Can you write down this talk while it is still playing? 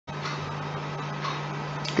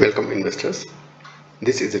Welcome investors.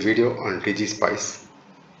 This is a video on DigiSpice.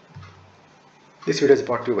 This video is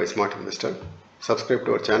brought to you by SmartInvestor. Subscribe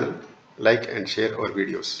to our channel, like and share our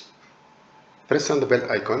videos. Press on the bell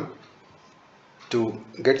icon to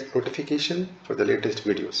get notification for the latest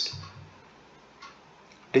videos.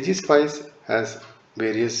 DigiSpice has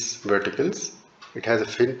various verticals. It has a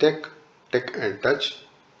fintech, tech and touch.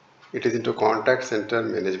 It is into contact center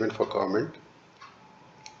management for government.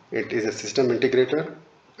 It is a system integrator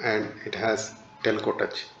and it has telco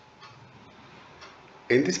touch.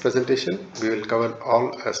 In this presentation, we will cover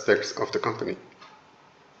all aspects of the company.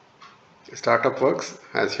 Startup works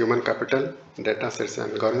as human capital, data sets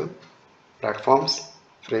and algorithm, platforms,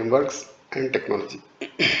 frameworks and technology.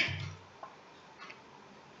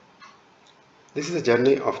 This is a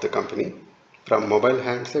journey of the company from mobile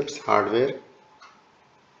handsets hardware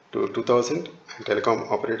to 2000 and telecom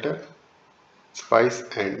operator, Spice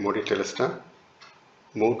and Modi Telestar,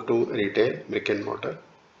 moved to retail brick and mortar,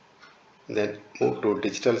 then moved to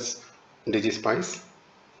digital DigiSpice,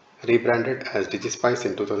 rebranded as DigiSpice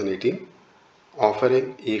in 2018,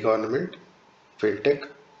 offering e-government, fintech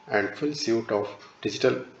and full suite of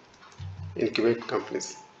digital incubate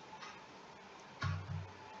companies.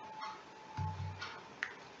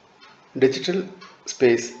 Digital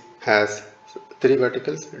space has three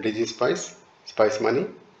verticals: DigiSpice, Spice Money,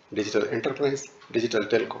 Digital Enterprise, Digital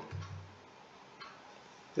Telco.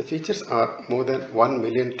 The features are more than 1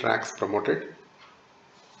 million tracks promoted,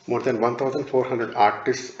 more than 1,400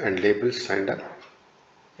 artists and labels signed up.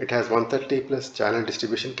 It has 130 plus channel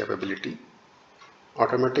distribution capability,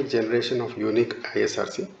 automatic generation of unique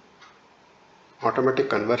ISRC, automatic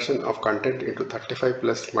conversion of content into 35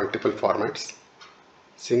 plus multiple formats,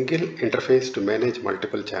 single interface to manage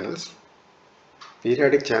multiple channels,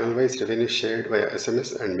 periodic channel-wise revenue shared via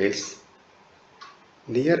SMS and mails,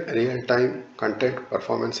 near real-time content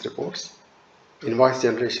performance reports, invoice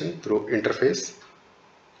generation through interface,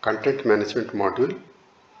 content management module,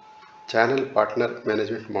 channel partner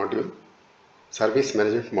management module, service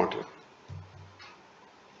management module.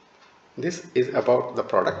 This is about the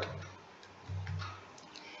product.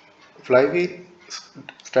 Flywheel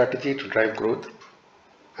strategy to drive growth,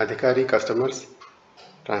 Adhikari customers,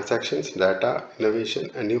 transactions, data, innovation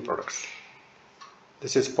and new products.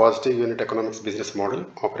 This is positive unit economics business model,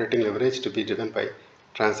 operating leverage to be driven by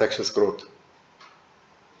transactions growth.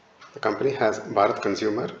 The company has Bharat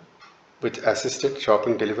Consumer, which assisted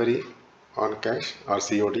shopping delivery on cash or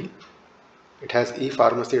COD. It has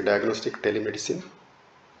e-pharmacy diagnostic telemedicine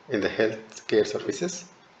in the health care services,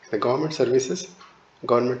 the government services,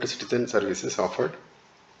 government to citizen services offered,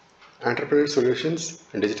 entrepreneur solutions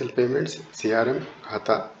and digital payments, CRM,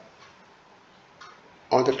 Khata.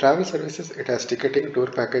 On the travel services, it has ticketing, tour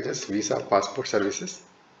packages, visa, passport services.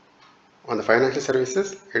 On the financial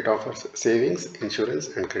services, it offers savings, insurance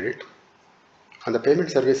and credit. On the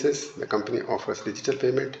payment services, the company offers digital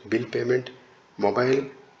payment, bill payment, mobile,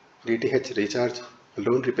 DTH recharge,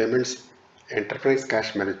 loan repayments, enterprise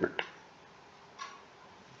cash management.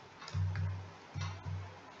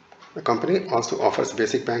 The company also offers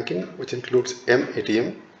basic banking, which includes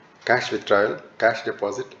ATM, cash withdrawal, cash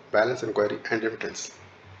deposit, balance inquiry and remittance.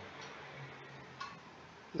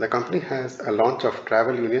 The company has a launch of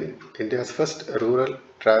Travel Union, India's first rural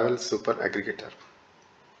travel super aggregator,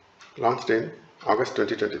 launched in August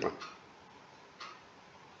 2021.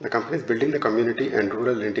 The company is building the community and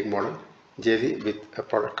rural lending model JV with a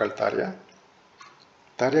product called Tarya.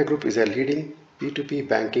 Tarya Group is a leading P2P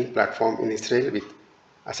banking platform in Israel with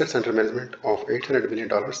assets under management of $800 million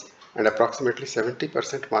and approximately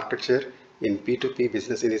 70% market share in P2P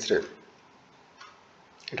business in Israel.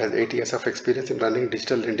 It has 8 years of experience in running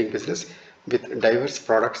digital lending business with diverse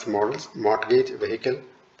products models, mortgage, vehicle,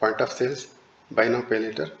 point of sales, buy now pay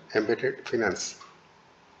later, embedded finance.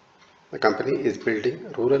 The company is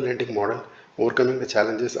building rural lending model, overcoming the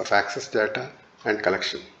challenges of access data and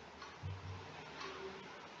collection.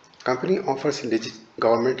 Company offers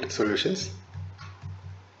government solutions,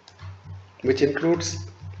 which includes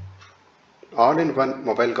all-in-one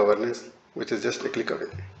mobile governance, which is just a click away.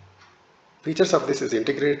 Features of this is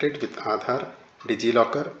integrated with Aadhaar,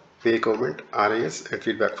 DigiLocker, Pay Government, RIS and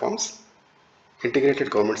feedback forms, integrated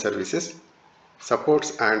government services,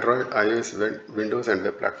 supports Android, iOS, Windows and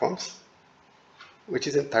web platforms, which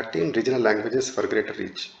is in 13 regional languages for greater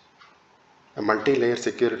reach. A multi-layer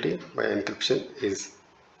security by encryption is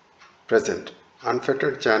present,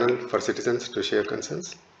 unfettered channel for citizens to share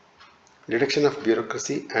concerns, reduction of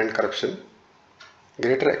bureaucracy and corruption,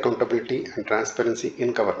 greater accountability and transparency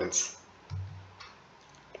in governance.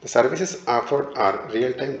 The services offered are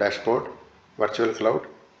real-time dashboard, virtual cloud,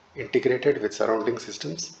 integrated with surrounding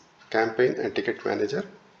systems, campaign and ticket manager,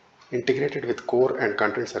 integrated with core and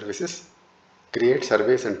content services, create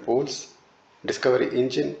surveys and polls, discovery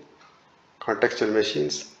engine, contextual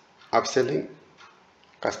machines, upselling,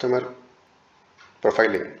 customer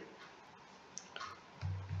profiling.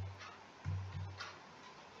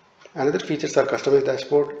 Another features are customized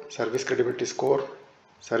dashboard, service credibility score,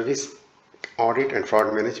 service audit and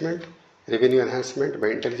fraud management, revenue enhancement by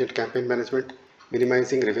intelligent campaign management,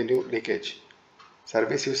 minimizing revenue leakage,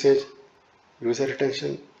 service usage, user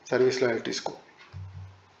retention, service loyalty score.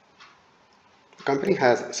 The company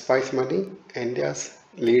has Spice Money, India's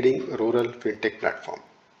leading rural fintech platform.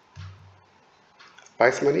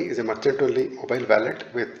 Spice Money is a merchant-only mobile wallet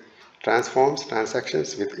which transforms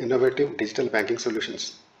transactions with innovative digital banking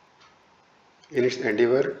solutions. In its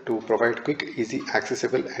endeavor to provide quick, easy,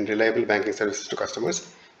 accessible and reliable banking services to customers,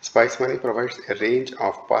 Spice Money provides a range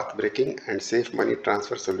of path-breaking and safe money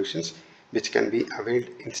transfer solutions which can be availed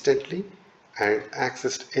instantly and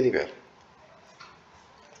accessed anywhere.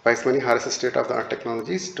 Spice Money harnesses state-of-the-art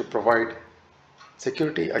technologies to provide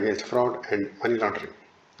security against fraud and money laundering.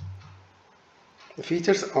 The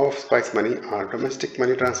features of Spice Money are domestic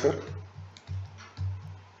money transfer,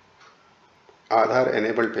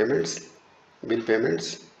 Aadhaar-enabled payments, bill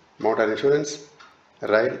payments, motor insurance,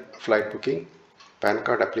 rail flight booking, PAN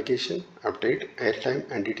card application, update, airtime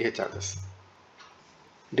and DTH charges.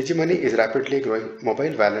 DigiMoney is a rapidly growing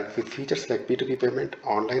mobile wallet with features like P2P payment,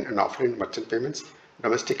 online and offline merchant payments,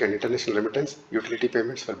 domestic and international remittance, utility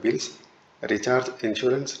payments for bills, recharge,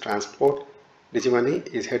 insurance, transport. DigiMoney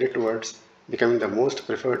is headed towards becoming the most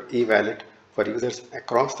preferred e-wallet for users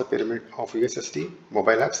across the pyramid of USSD,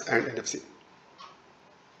 mobile apps and NFC.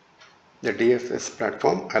 The DFS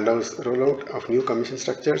platform allows rollout of new commission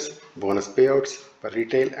structures, bonus payouts for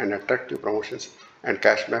retail and attractive promotions and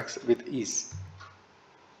cashbacks with ease.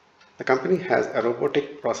 The company has a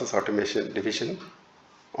robotic process automation division,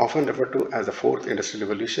 often referred to as the fourth industrial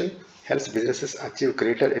revolution, helps businesses achieve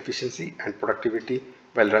greater efficiency and productivity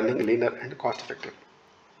while running leaner and cost-effective.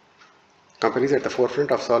 Company is at the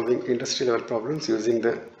forefront of solving industry-level problems using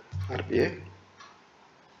the RPA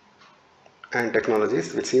and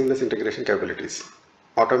technologies with seamless integration capabilities.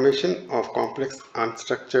 Automation of complex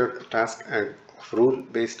unstructured tasks and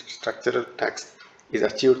rule-based structural tasks is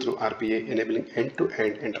achieved through RPA, enabling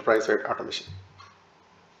end-to-end enterprise-wide automation.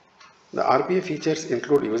 The RPA features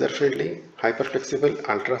include user-friendly, hyper-flexible,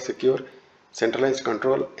 ultra-secure, centralized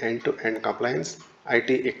control, end-to-end compliance,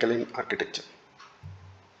 IT-equivalent architecture.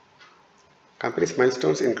 Company's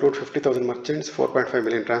milestones include 50,000 merchants, 4.5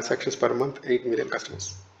 million transactions per month, 8 million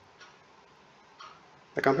customers.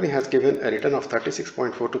 The company has given a return of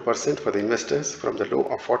 36.42% for the investors. From the low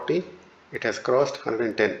of 40, it has crossed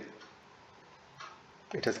 110.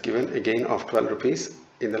 It has given a gain of 12 rupees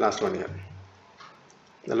in the last 1 year.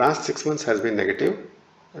 The last 6 months has been negative.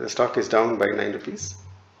 The stock is down by 9 rupees.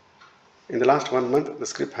 In the last 1 month, the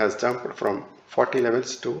scrip has jumped from 40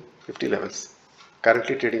 levels to 50 levels,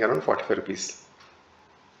 currently trading around 45 rupees.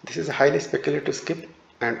 This is a highly speculative scrip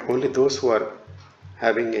and only those who are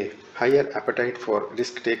having a higher appetite for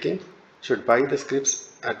risk taking should buy the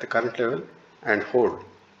scrips at the current level and hold.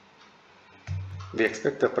 We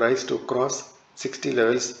expect the price to cross 60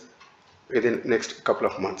 levels within next couple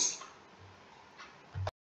of months.